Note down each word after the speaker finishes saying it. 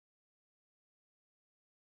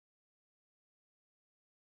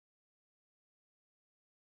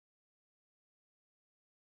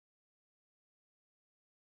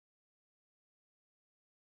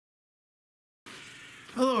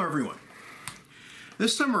Hello everyone.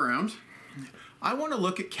 This time around, I want to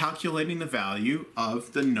look at calculating the value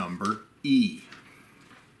of the number e.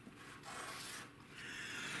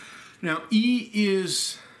 Now e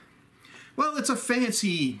is, well, it's a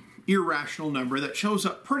fancy irrational number that shows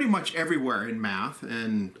up pretty much everywhere in math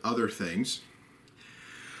and other things.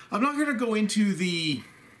 I'm not going to go into the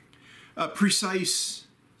precise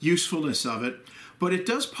usefulness of it, but it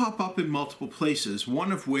does pop up in multiple places,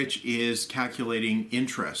 one of which is calculating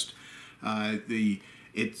interest.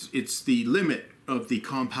 It's the limit of the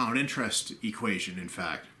compound interest equation, in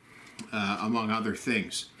fact, among other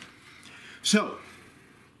things. So,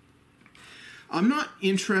 I'm not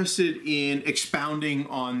interested in expounding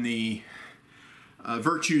on the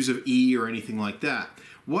virtues of E or anything like that.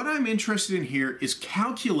 What I'm interested in here is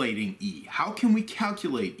calculating E. How can we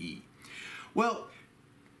calculate E? Well,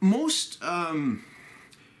 most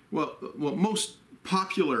most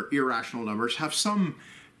popular irrational numbers have some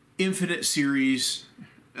infinite series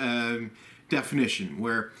definition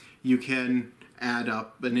where you can add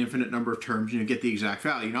up an infinite number of terms and you get the exact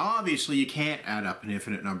value. Now, obviously, you can't add up an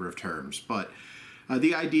infinite number of terms, but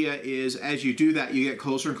the idea is as you do that, you get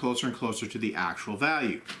closer and closer and closer to the actual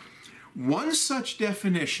value. One such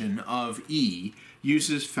definition of E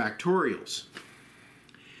uses factorials.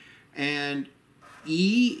 And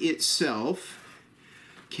E itself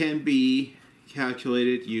can be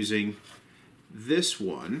calculated using this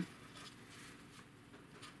one.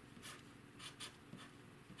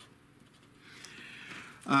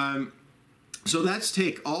 So let's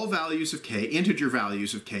take all values of k, integer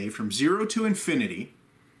values of k, from 0 to infinity,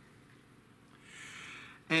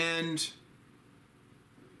 and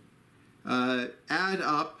add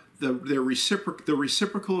up the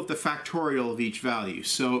reciprocal of the factorial of each value.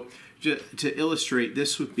 So to illustrate,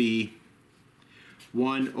 this would be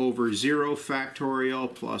 1 over 0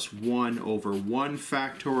 factorial plus 1 over 1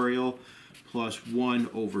 factorial plus 1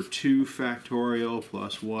 over 2 factorial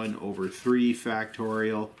plus 1 over 3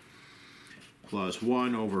 factorial plus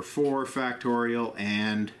 1 over 4 factorial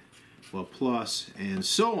and, well, plus and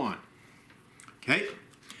so on. Okay?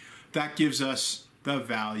 That gives us the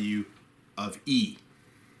value of E.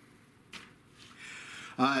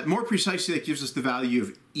 More precisely, that gives us the value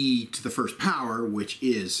of e to the first power, which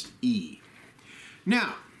is E.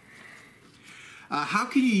 Now, how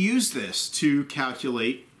can you use this to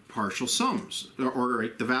calculate partial sums, or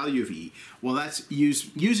the value of E? Well, that's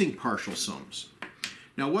using partial sums.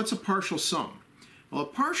 Now, what's a partial sum? Well, a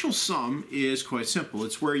partial sum is quite simple.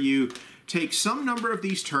 It's where you take some number of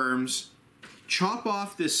these terms, chop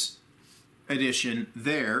off this addition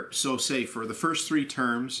there, so say for the first 3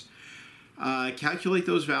 terms, calculate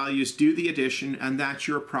those values, do the addition, and that's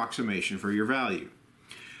your approximation for your value.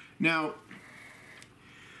 Now,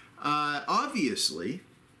 obviously,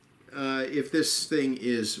 if this thing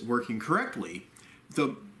is working correctly,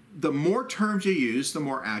 the more terms you use, the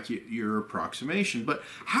more accurate your approximation. But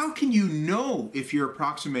how can you know if your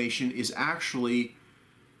approximation is actually,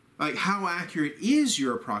 like, how accurate is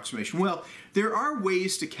your approximation? Well, there are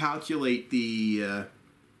ways to calculate the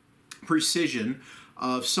precision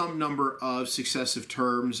of some number of successive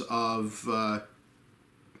terms of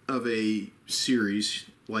a series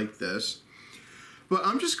like this. But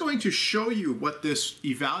I'm just going to show you what this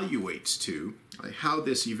evaluates to, like how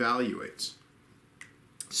this evaluates.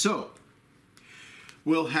 So,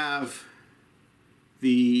 we'll have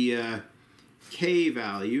the k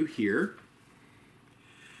value here,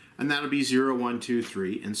 and that'll be 0, 1, 2,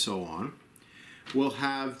 3, and so on. We'll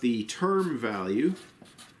have the term value,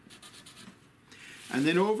 and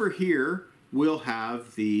then over here, we'll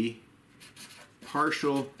have the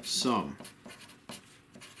partial sum.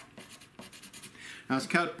 Now, it's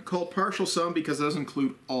called partial sum because it doesn't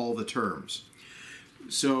include all the terms.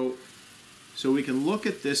 So we can look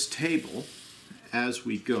at this table as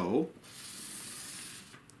we go.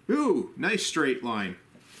 Ooh, nice straight line.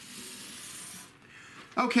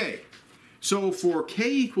 Okay, so for k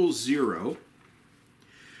equals 0,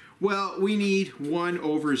 well, we need 1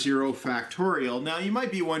 over 0 factorial. Now, you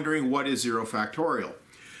might be wondering, what is 0 factorial?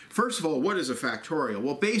 First of all, what is a factorial?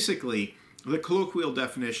 Well, basically, the colloquial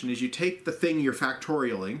definition is you take the thing you're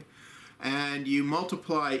factorialing and you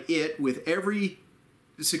multiply it with every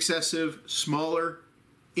successive smaller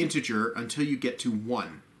integer until you get to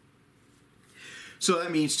 1. So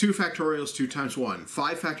that means 2 factorial is 2 times 1.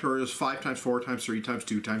 5 factorial is 5 times 4 times 3 times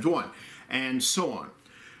 2 times 1, and so on.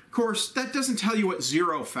 Of course, that doesn't tell you what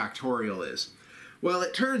 0 factorial is. Well,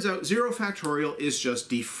 it turns out 0 factorial is just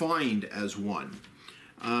defined as 1.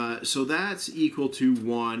 So that's equal to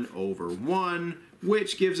 1 over 1,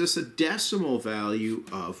 which gives us a decimal value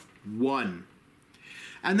of 1.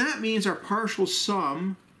 And that means our partial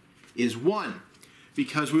sum is 1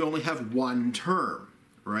 because we only have one term,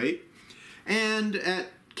 right? And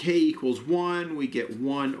at k equals 1, we get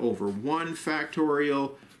 1 over 1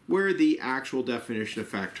 factorial, where the actual definition of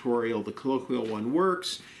factorial, the colloquial one,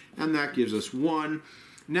 works, and that gives us 1.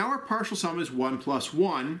 Now our partial sum is 1 plus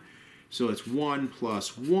 1, so it's 1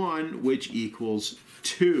 plus 1, which equals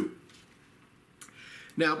 2.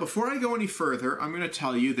 Now, before I go any further, I'm going to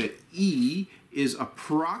tell you that E is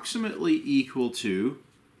approximately equal to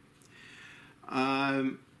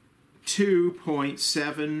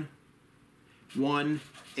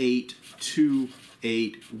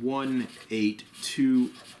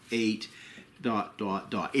 2.718281828 ...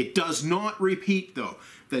 It does not repeat, though.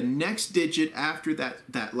 The next digit after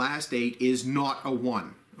that last 8 is not a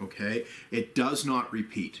 1, okay? It does not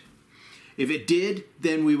repeat. If it did,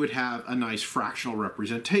 then we would have a nice fractional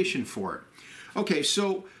representation for it. Okay,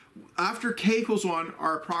 so after k equals 1,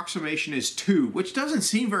 our approximation is 2, which doesn't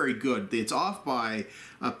seem very good. It's off by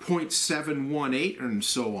 0.718 and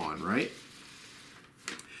so on, right?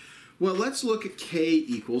 Well, let's look at k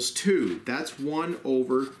equals 2. That's 1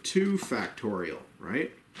 over 2 factorial,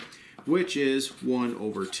 right? Which is 1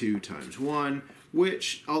 over 2 times 1,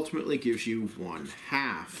 which ultimately gives you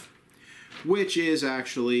 1/2, which is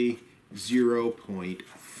actually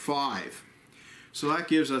 0.5. So that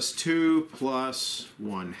gives us 2 plus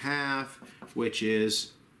 1/2, which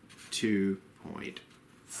is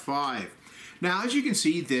 2.5. Now, as you can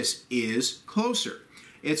see, this is closer.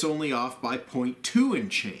 It's only off by 0.2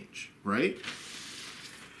 and change, right?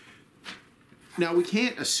 Now, we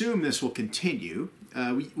can't assume this will continue.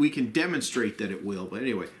 We can demonstrate that it will, but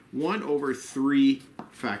anyway, 1 over 3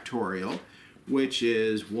 factorial, which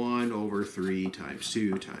is 1 over 3 times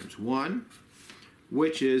 2 times 1,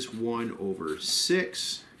 which is 1 over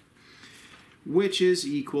 6, which is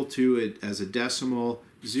equal to, as a decimal,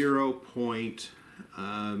 0.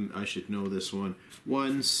 I should know this one,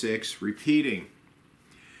 16 repeating.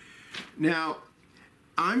 Now,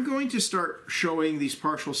 I'm going to start showing these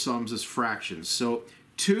partial sums as fractions. So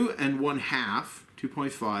 2 and 1/2,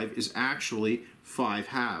 2.5, is actually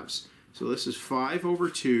 5/2. So this is 5 over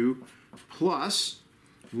 2 plus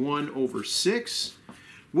 1 over 6,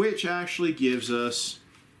 which actually gives us,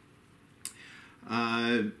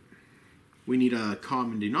 we need a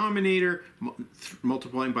common denominator.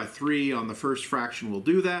 Multiplying by 3 on the first fraction will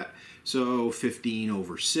do that. So 15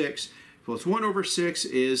 over 6 plus 1 over 6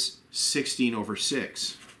 is 16 over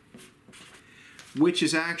 6, which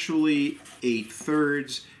is actually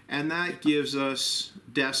 8/3, and that gives us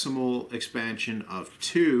decimal expansion of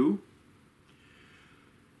 2.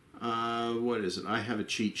 What is it? I have a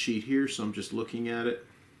cheat sheet here, so I'm just looking at it.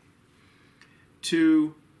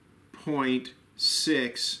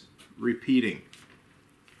 2.6 repeating.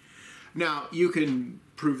 Now, you can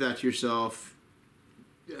prove that to yourself.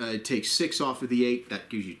 Take 6 off of the 8, that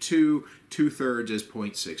gives you 2. 2/3 is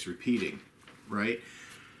 0.6 repeating, right?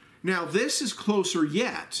 Now, this is closer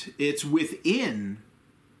yet. It's within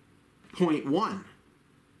 0.1,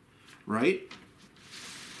 right?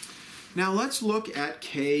 Now, let's look at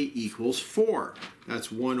k equals 4.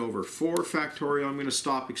 That's 1 over 4 factorial. I'm going to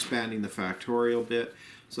stop expanding the factorial bit.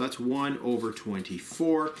 So that's 1 over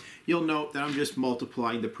 24. You'll note that I'm just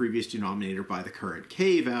multiplying the previous denominator by the current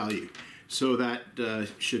k value. So that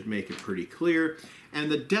should make it pretty clear.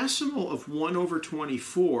 And the decimal of 1 over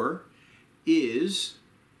 24 is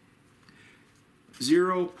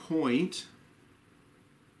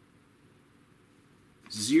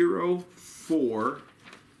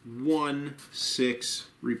 0.0416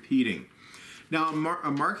 repeating. Now,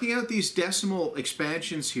 I'm marking out these decimal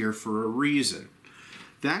expansions here for a reason.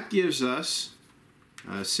 That gives us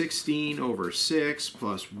 16 over 6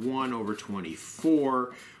 plus 1 over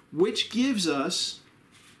 24, which gives us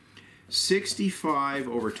 65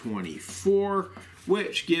 over 24,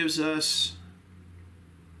 which gives us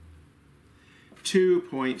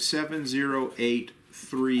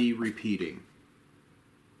 2.7083 repeating.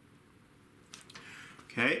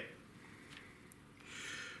 Okay?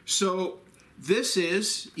 So this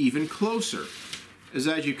is even closer. As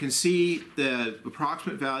you can see, the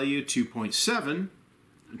approximate value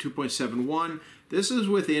 2.71. This is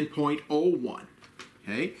within 0.01.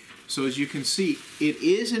 Okay? So as you can see, it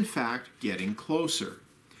is in fact getting closer.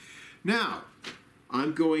 Now,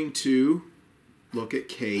 I'm going to look at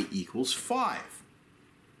k equals 5.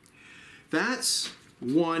 That's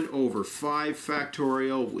 1 over 5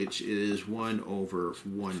 factorial, which is 1 over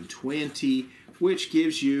 120, which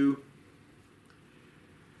gives you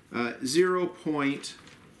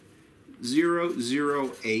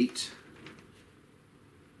 0.008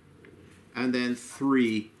 and then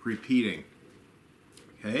 3 repeating.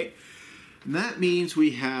 Okay, and that means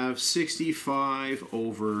we have 65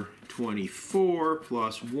 over 24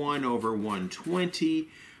 plus 1 over 120,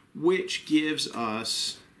 which gives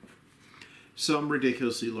us some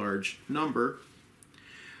ridiculously large number.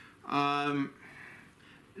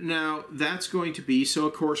 Now that's going to be, so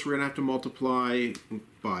of course we're going to have to multiply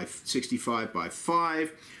by 65 by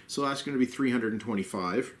 5, so that's going to be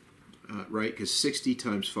 325, right, because 60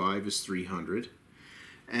 times 5 is 300,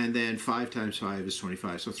 and then 5 times 5 is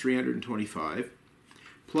 25, so 325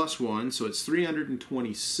 plus 1, so it's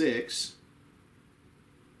 326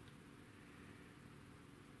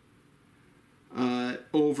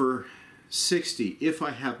 over 60, if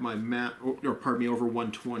I have my math, or pardon me, over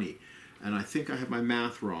 120. And I think I have my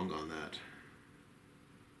math wrong on that.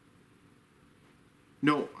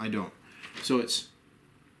 No, I don't. So it's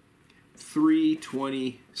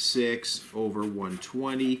 326 over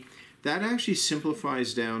 120. That actually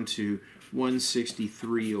simplifies down to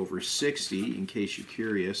 163 over 60, in case you're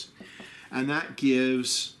curious. And that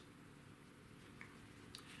gives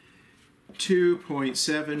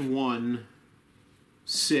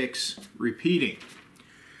 2.716 repeating.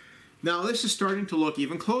 Now this is starting to look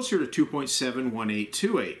even closer to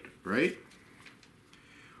 2.71828, right?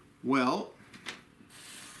 Well,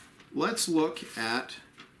 let's look at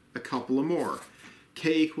a couple of more.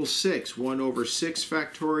 K equals 6, 1 over 6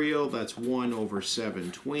 factorial, that's 1 over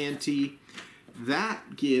 720.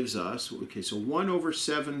 That gives us, okay, so 1 over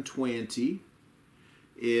 720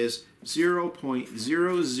 is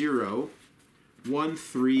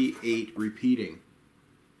 0.00138 repeating.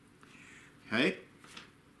 Okay?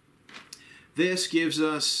 This gives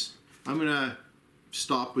us, I'm going to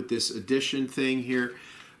stop with this addition thing here.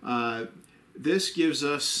 This gives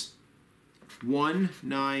us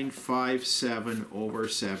 1957 over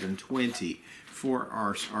 720 for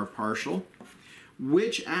our partial,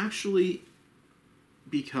 which actually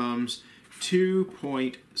becomes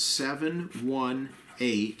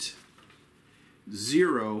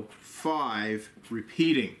 2.71805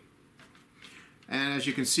 repeating. And as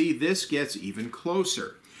you can see, this gets even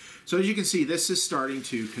closer. So as you can see, this is starting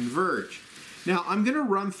to converge. Now I'm going to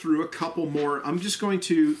run through a couple more. I'm just going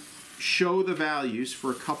to show the values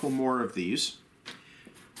for a couple more of these.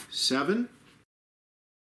 7.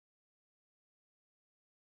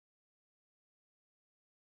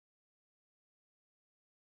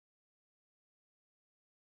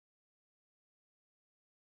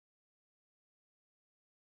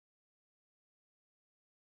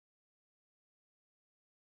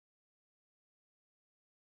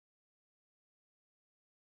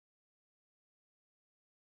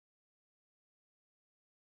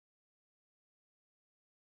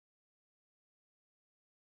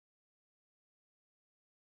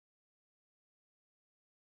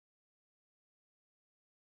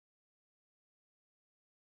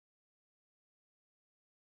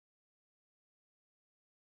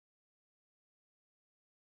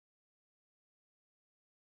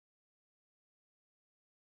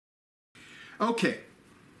 Okay,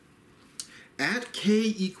 at k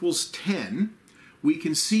equals 10, we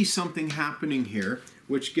can see something happening here,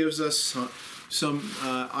 which gives us some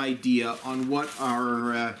idea on what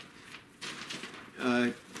our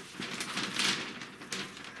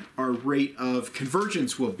rate of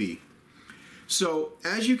convergence will be. So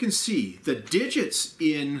as you can see, the digits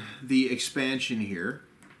in the expansion here,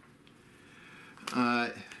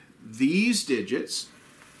 these digits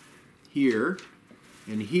here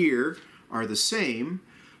and here are the same,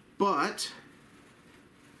 but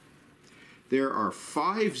there are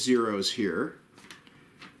 5 zeros here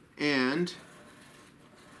and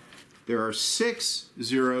there are 6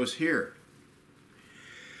 zeros here.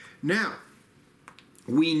 Now,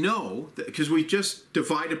 we know that because we just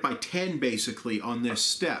divided by 10 basically on this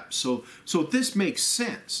step, so this makes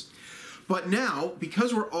sense. But now,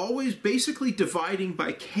 because we're always basically dividing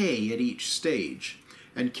by k at each stage,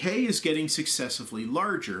 and k is getting successively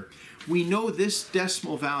larger, we know this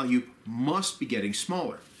decimal value must be getting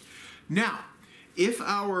smaller. Now, if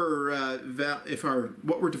what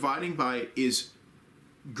we're dividing by is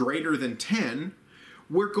greater than 10,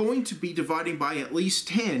 we're going to be dividing by at least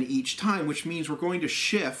 10 each time, which means we're going to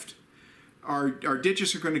shift. Our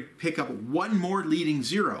digits are going to pick up one more leading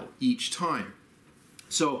zero each time.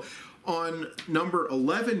 So on number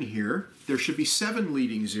 11 here, there should be 7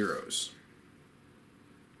 leading zeros,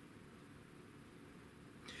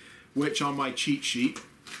 which on my cheat sheet,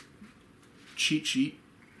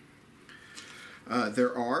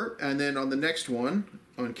 there are. And then on the next one,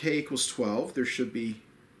 on k equals 12, there should be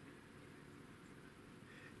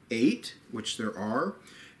 8, which there are.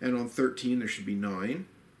 And on 13, there should be 9.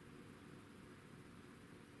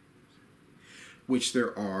 which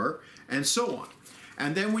there are, and so on.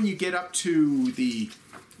 And then when you get up to the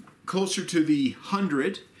closer to the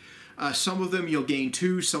 100, some of them you'll gain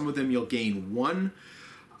 2, some of them you'll gain 1.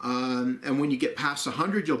 And when you get past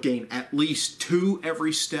 100, you'll gain at least 2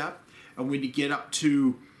 every step. And when you get up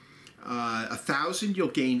to 1,000, you'll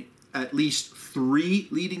gain at least 3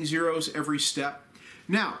 leading zeros every step.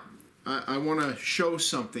 Now, I want to show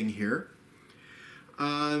something here.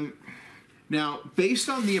 Now, based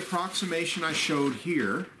on the approximation I showed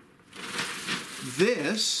here,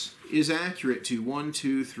 this is accurate to 1,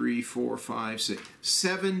 2, 3, 4, 5, 6,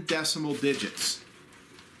 7 decimal digits.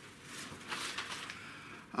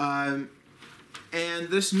 And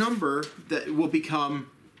this number that will become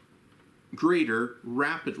greater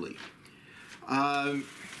rapidly.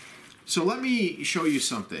 So let me show you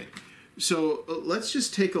something. So let's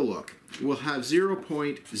just take a look. We'll have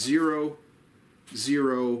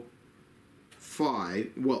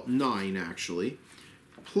 0.005, well, 9 actually,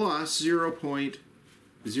 plus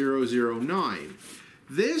 0.009.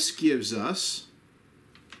 This gives us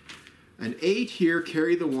an 8 here,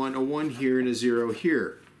 carry the 1, a 1 here, and a 0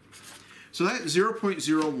 here. So that's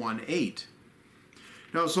 0.018.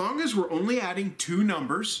 Now, as long as we're only adding 2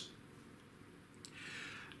 numbers,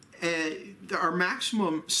 our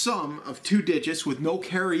maximum sum of 2 digits with no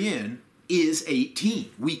carry in is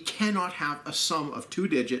 18. We cannot have a sum of 2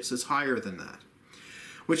 digits that's higher than that,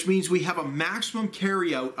 which means we have a maximum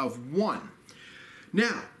carry out of 1.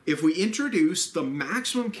 Now, if we introduce the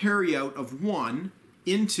maximum carry out of 1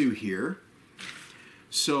 into here,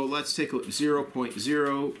 so let's take a look,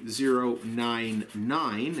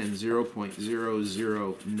 0.0099 and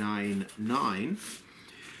 0.0099.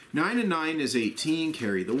 9 and 9 is 18,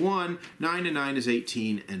 carry the 1. 9 and 9 is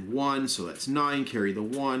 18 and 1, so that's 9, carry the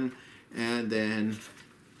 1. And then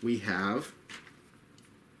we have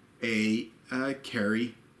a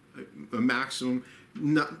carry, a maximum.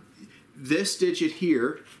 This digit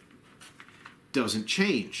here doesn't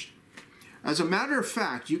change. As a matter of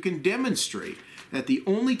fact, you can demonstrate that the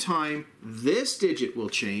only time this digit will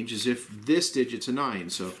change is if this digit's a 9.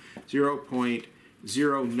 So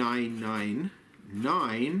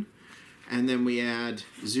 0.0999, and then we add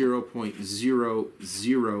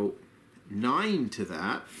 0.009 to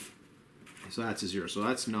that. So that's a 0. So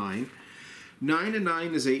that's 9. 9 and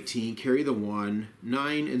 9 is 18, carry the 1.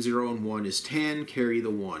 9 and 0 and 1 is 10, carry the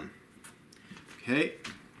 1. Okay?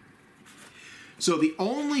 So the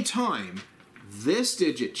only time this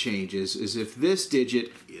digit changes is if this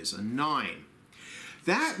digit is a 9.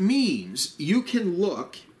 That means you can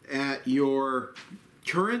look at your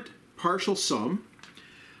current partial sum.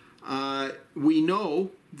 We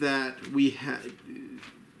know that we're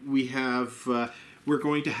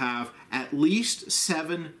going to have at least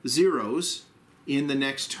 7 zeros in the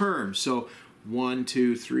next term. So 1,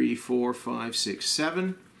 2, 3, 4, 5, 6,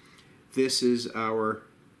 7. This is our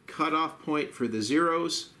cutoff point for the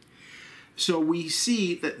zeros. So we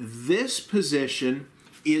see that this position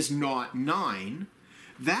is not 9.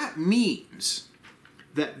 That means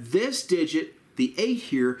that this digit, the 8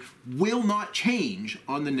 here, will not change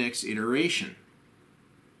on the next iteration.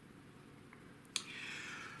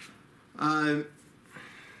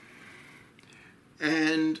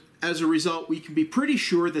 And as a result, we can be pretty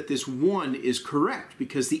sure that this 1 is correct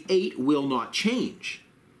because the 8 will not change.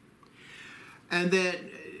 And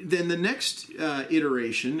then the next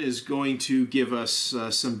iteration is going to give us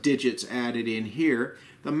some digits added in here.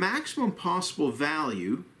 The maximum possible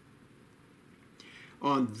value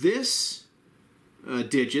on this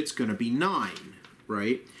digit's going to be 9,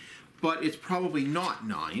 right? But it's probably not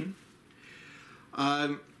 9.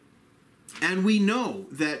 And we know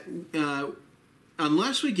that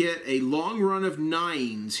unless we get a long run of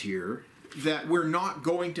 9s here, that we're not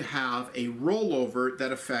going to have a rollover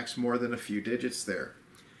that affects more than a few digits there.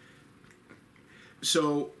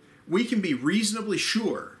 So we can be reasonably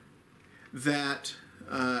sure that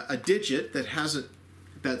a digit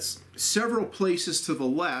that's several places to the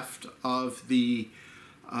left of the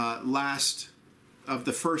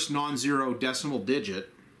first non-zero decimal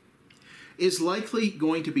digit is likely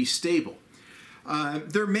going to be stable.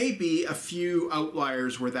 There may be a few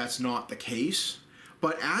outliers where that's not the case,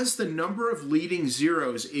 but as the number of leading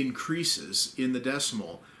zeros increases in the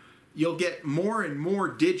decimal, you'll get more and more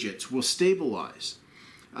digits will stabilize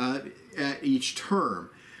at each term.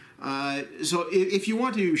 So if you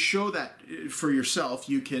want to show that for yourself,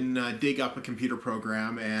 you can dig up a computer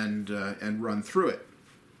program and run through it.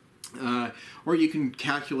 Or you can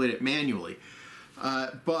calculate it manually.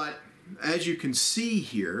 But as you can see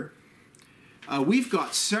here, we've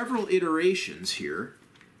got several iterations here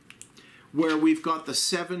where we've got the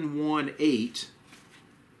 718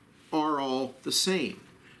 are all the same.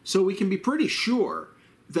 So we can be pretty sure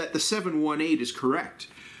that the 718 is correct,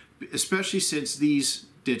 especially since these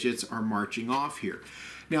digits are marching off here.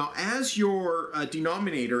 Now, as your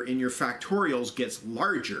denominator in your factorials gets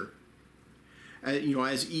larger, you know,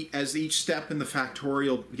 as each step in the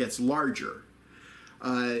factorial gets larger,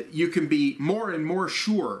 you can be more and more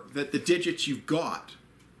sure that the digits you've got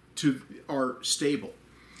are stable.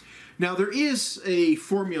 Now, there is a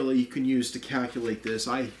formula you can use to calculate this.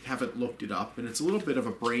 I haven't looked it up, and it's a little bit of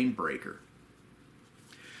a brain breaker,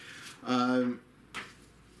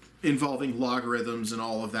 involving logarithms and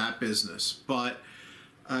all of that business. But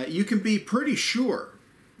you can be pretty sure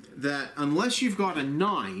that unless you've got a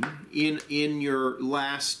 9 in your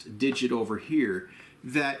last digit over here,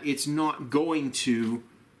 that it's not going to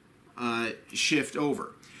shift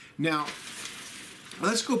over. Now,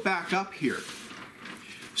 let's go back up here.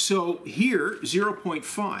 So here,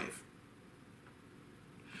 0.5.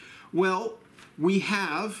 Well, we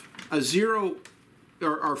have a 0,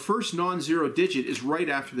 our first non-zero digit is right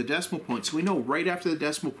after the decimal point, so we know right after the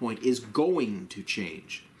decimal point is going to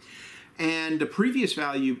change. And the previous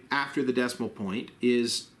value after the decimal point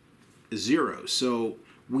is 0, so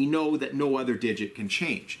we know that no other digit can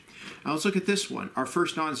change. Now let's look at this one. Our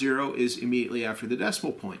first non-zero is immediately after the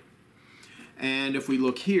decimal point. And if we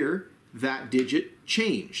look here, that digit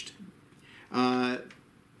changed.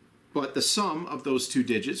 But the sum of those two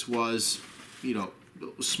digits was, you know,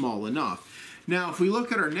 small enough. Now, if we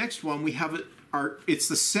look at our next one, we have it's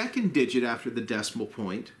the second digit after the decimal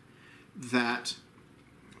point that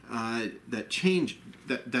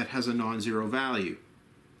that has a non-zero value.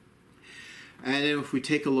 And then if we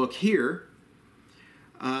take a look here,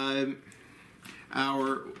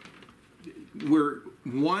 we're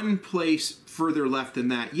one place further left than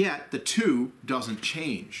that, yet the 2 doesn't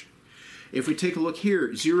change. If we take a look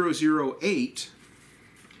here, 008,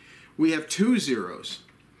 we have 2 zeros.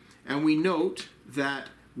 And we note that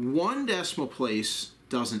 1 decimal place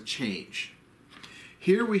doesn't change.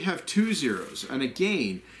 Here we have 2 zeros. And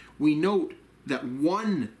again, we note that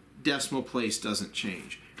 1 decimal place doesn't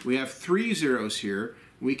change. We have 3 zeros here.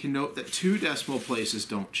 We can note that 2 decimal places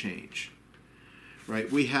don't change.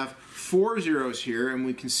 Right? We have 4 zeros here, and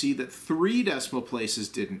we can see that 3 decimal places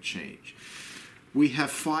didn't change. We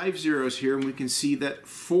have 5 zeros here, and we can see that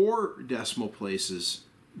 4 decimal places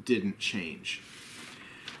didn't change.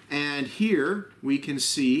 And here we can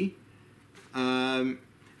see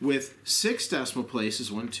with 6 decimal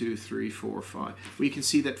places, 1, 2, 3, 4, 5, we can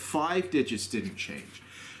see that 5 digits didn't change.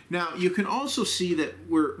 Now, you can also see that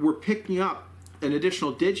we're picking up an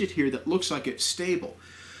additional digit here that looks like it's stable.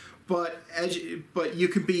 But you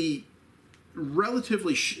can be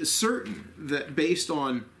relatively certain that based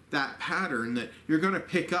on that pattern that you're going to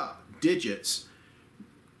pick up digits.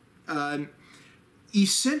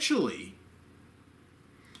 Essentially,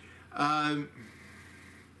 the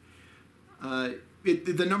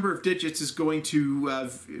number of digits is going to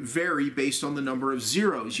vary based on the number of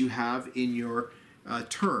zeros you have in your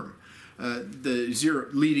term. The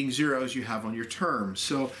leading zeros you have on your term.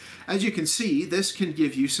 So as you can see, this can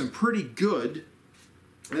give you some pretty good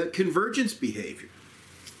convergence behavior.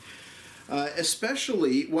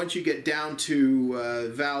 Especially once you get down to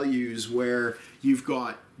values where you've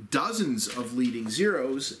got dozens of leading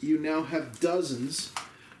zeros, you now have dozens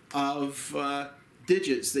of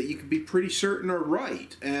digits that you can be pretty certain are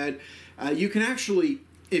right. And you can actually,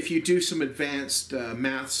 if you do some advanced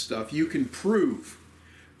math stuff, you can prove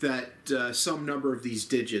that some number of these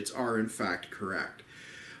digits are in fact correct.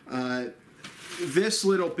 This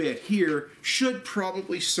little bit here should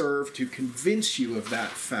probably serve to convince you of that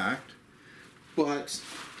fact, but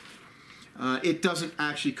it doesn't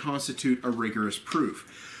actually constitute a rigorous proof.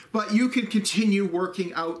 But you can continue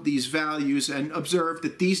working out these values and observe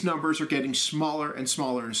that these numbers are getting smaller and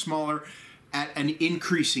smaller and smaller at an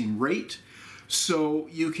increasing rate. So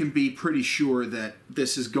you can be pretty sure that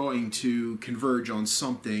this is going to converge on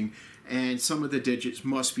something, and some of the digits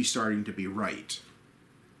must be starting to be right.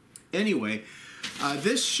 Anyway,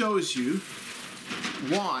 this shows you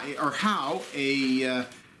why or how an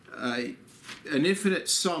infinite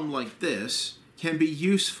sum like this can be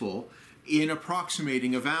useful in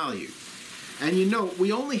approximating a value. And you know,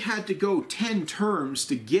 we only had to go 10 terms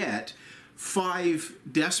to get 5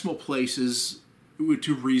 decimal places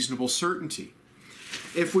to reasonable certainty.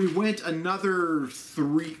 If we went another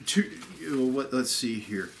let's see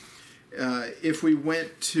here. If we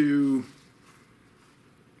went to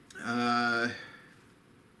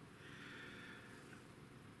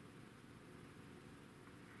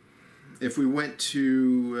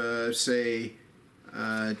say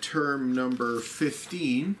term number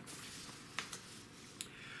 15,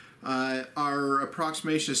 Our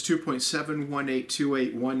approximation is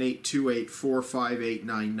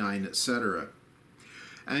 2.718281828458999, etc.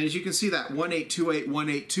 And as you can see, that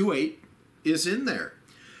 18281828 is in there.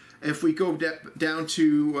 If we go down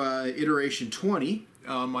to iteration 20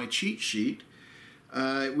 on my cheat sheet,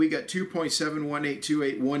 we got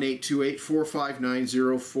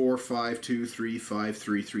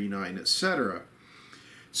 2.718281828459045235339, etc.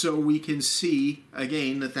 So we can see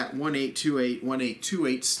again that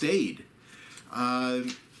 18281828 stayed.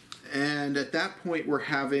 And at that point we're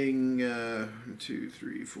having 2,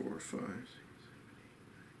 3, 4, 5, 6, 7, 8, 9, 10.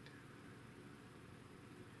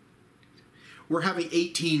 We're having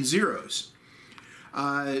 18 zeros.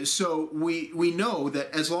 So we know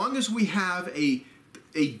that as long as we have a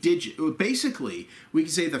digit, basically we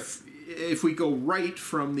can say if we go right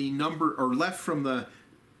from the number or left from the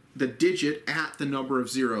digit at the number of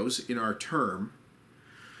zeros in our term,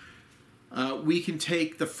 we can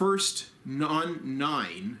take the first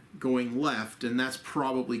non-9 going left, and that's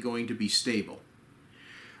probably going to be stable.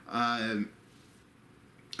 Or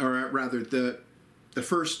rather, the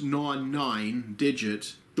first non-9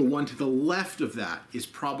 digit, the one to the left of that, is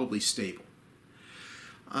probably stable.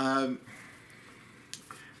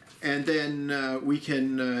 And then we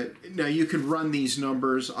can, now you can run these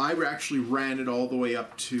numbers. I actually ran it all the way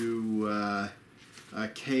up to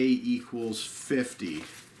k equals 50.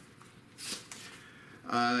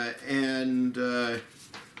 And you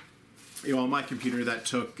know, on my computer that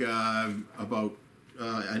took about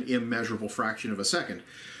an immeasurable fraction of a second.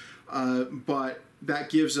 But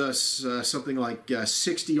that gives us something like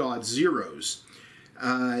 60 odd zeros.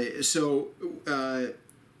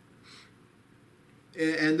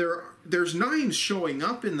 And there's 9s showing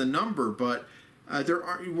up in the number, but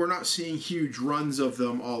we're not seeing huge runs of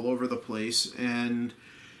them all over the place, and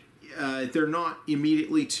they're not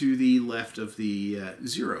immediately to the left of the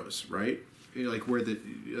zeros, right? Like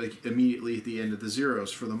immediately at the end of the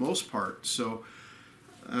zeros for the most part. So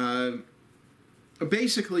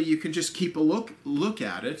basically, you can just keep a look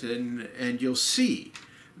at it, and you'll see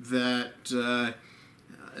that.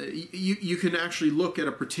 You can actually look at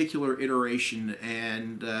a particular iteration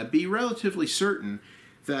and be relatively certain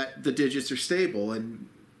that the digits are stable. And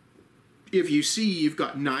if you see you've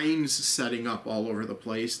got 9s setting up all over the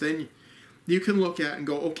place, then you can look at and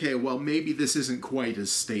go, okay, well, maybe this isn't quite as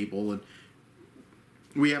stable, and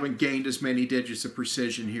we haven't gained as many digits of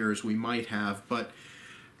precision here as we might have. But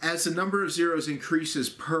as the number of zeros increases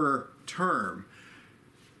per term,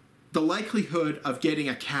 the likelihood of getting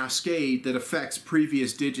a cascade that affects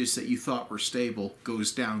previous digits that you thought were stable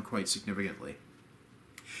goes down quite significantly.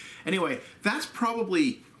 Anyway, that's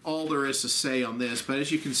probably all there is to say on this, but as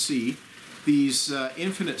you can see, these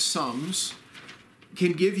infinite sums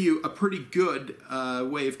can give you a pretty good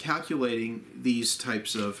way of calculating these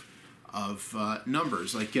types of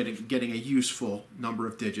numbers, like getting a useful number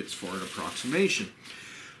of digits for an approximation.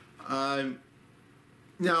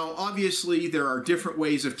 Now, obviously, there are different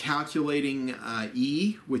ways of calculating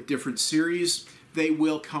E with different series. They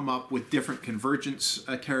will come up with different convergence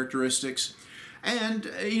characteristics. And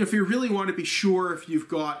if you really want to be sure if you've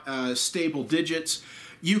got stable digits,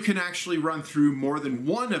 you can actually run through more than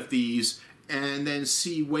one of these and then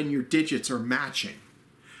see when your digits are matching.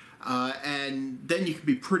 And then you can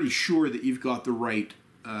be pretty sure that you've got the right,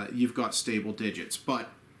 you've got stable digits. But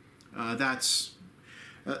that's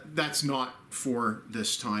not for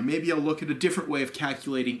this time. Maybe I'll look at a different way of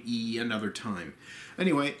calculating E another time.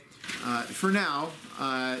 Anyway, for now,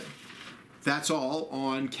 that's all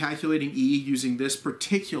on calculating E using this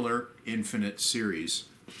particular infinite series.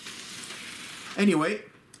 Anyway,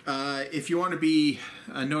 if you want to be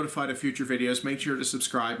notified of future videos, make sure to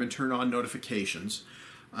subscribe and turn on notifications.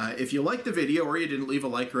 If you liked the video or you didn't leave a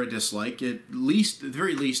like or a dislike, it at the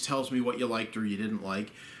very least tells me what you liked or you didn't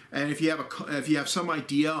like. And if you have some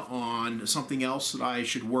idea on something else that I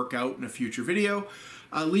should work out in a future video,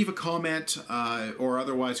 leave a comment or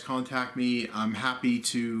otherwise contact me. I'm happy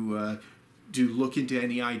to look into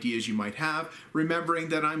any ideas you might have, remembering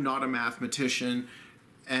that I'm not a mathematician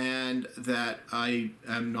and that I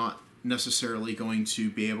am not necessarily going to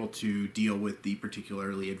be able to deal with the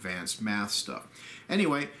particularly advanced math stuff.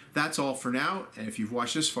 Anyway, that's all for now, and if you've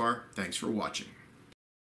watched this far, thanks for watching.